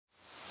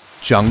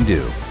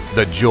Chengdu,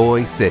 the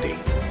Joy City.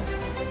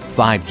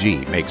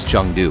 5G makes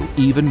Chengdu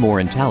even more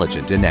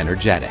intelligent and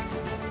energetic.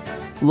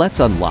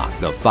 Let's unlock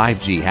the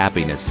 5G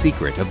happiness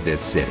secret of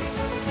this city.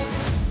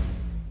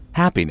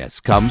 Happiness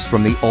comes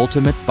from the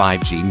ultimate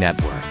 5G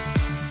network.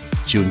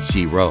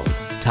 Junxi Road,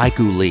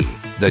 Taikoo Li,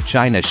 the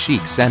China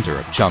chic center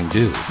of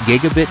Chengdu,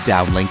 gigabit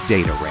downlink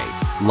data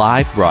rate,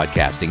 live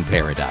broadcasting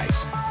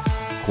paradise.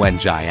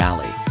 Quanzhai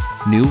Alley,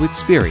 new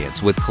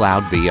experience with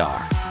cloud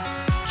VR.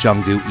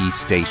 Chengdu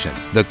East Station,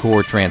 the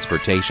core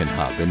transportation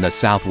hub in the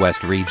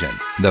southwest region,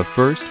 the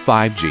first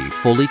 5G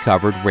fully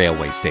covered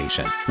railway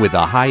station with the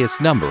highest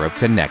number of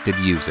connected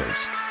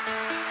users.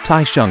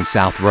 Taisheng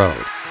South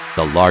Road,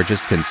 the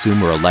largest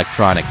consumer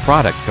electronic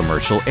product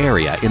commercial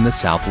area in the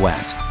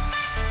southwest.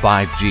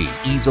 5G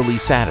easily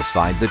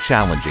satisfied the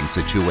challenging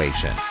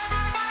situation.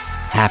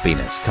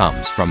 Happiness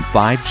comes from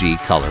 5G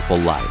colorful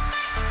life.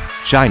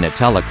 China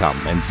Telecom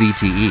and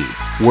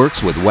ZTE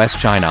works with West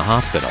China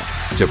Hospital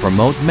to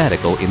promote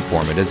medical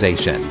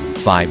informatization.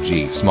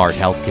 5G smart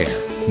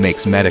healthcare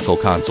makes medical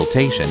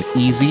consultation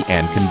easy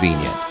and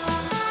convenient.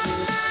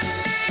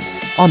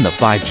 On the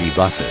 5G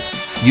buses,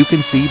 you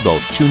can see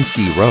both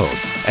Chunxi Road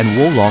and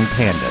Wolong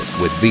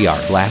Pandas with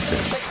VR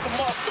glasses.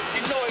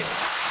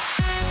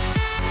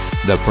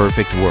 The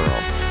perfect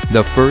world,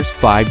 the first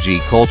 5G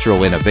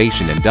cultural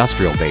innovation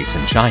industrial base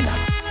in China,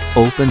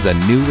 opens a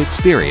new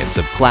experience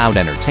of cloud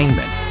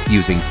entertainment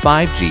using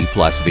 5G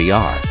plus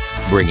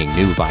VR, bringing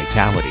new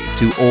vitality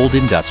to old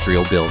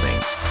industrial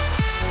buildings.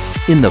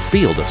 In the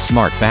field of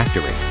smart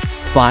factory,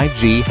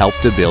 5G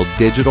helped to build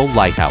digital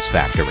lighthouse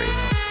factory.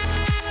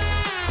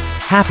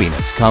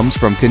 Happiness comes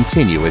from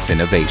continuous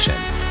innovation.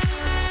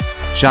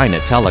 China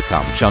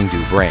Telecom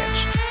Chengdu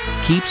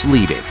Branch keeps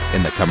leading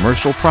in the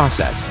commercial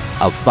process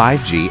of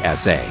 5G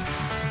SA.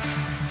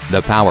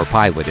 The Power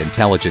Pilot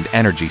intelligent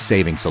energy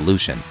saving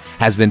solution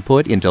has been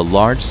put into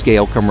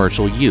large-scale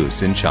commercial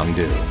use in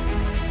Chengdu.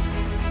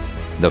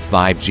 The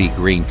 5G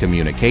Green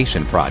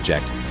Communication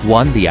Project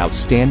won the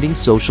Outstanding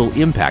Social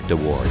Impact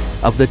Award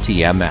of the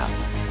TMF.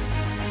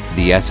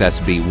 The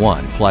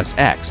SSB1 plus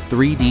X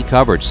 3D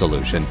coverage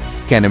solution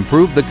can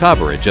improve the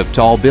coverage of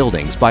tall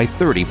buildings by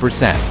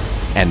 30%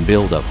 and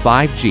build a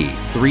 5G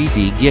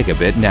 3D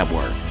gigabit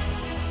network.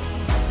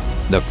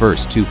 The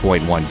first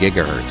 2.1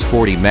 GHz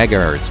 40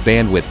 MHz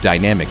bandwidth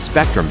dynamic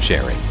spectrum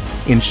sharing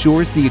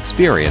ensures the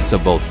experience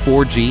of both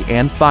 4G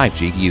and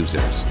 5G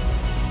users.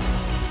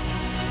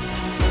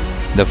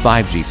 The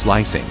 5G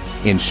slicing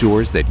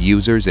ensures that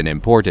users in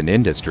important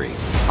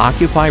industries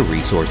occupy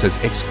resources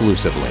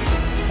exclusively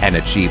and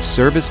achieve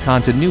service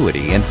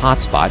continuity in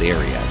hotspot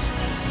areas.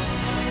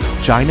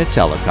 China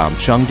Telecom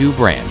Chengdu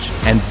Branch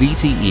and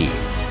ZTE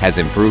has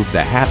improved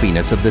the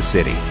happiness of the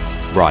city,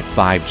 brought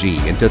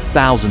 5G into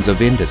thousands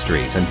of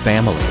industries and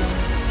families,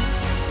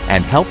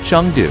 and helped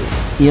Chengdu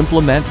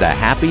implement the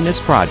happiness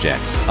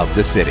projects of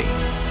the city.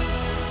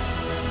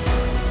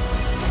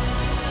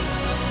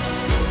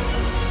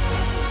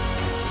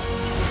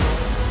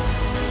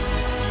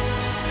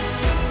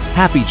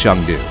 Happy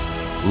Chengdu,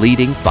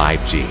 leading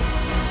 5G.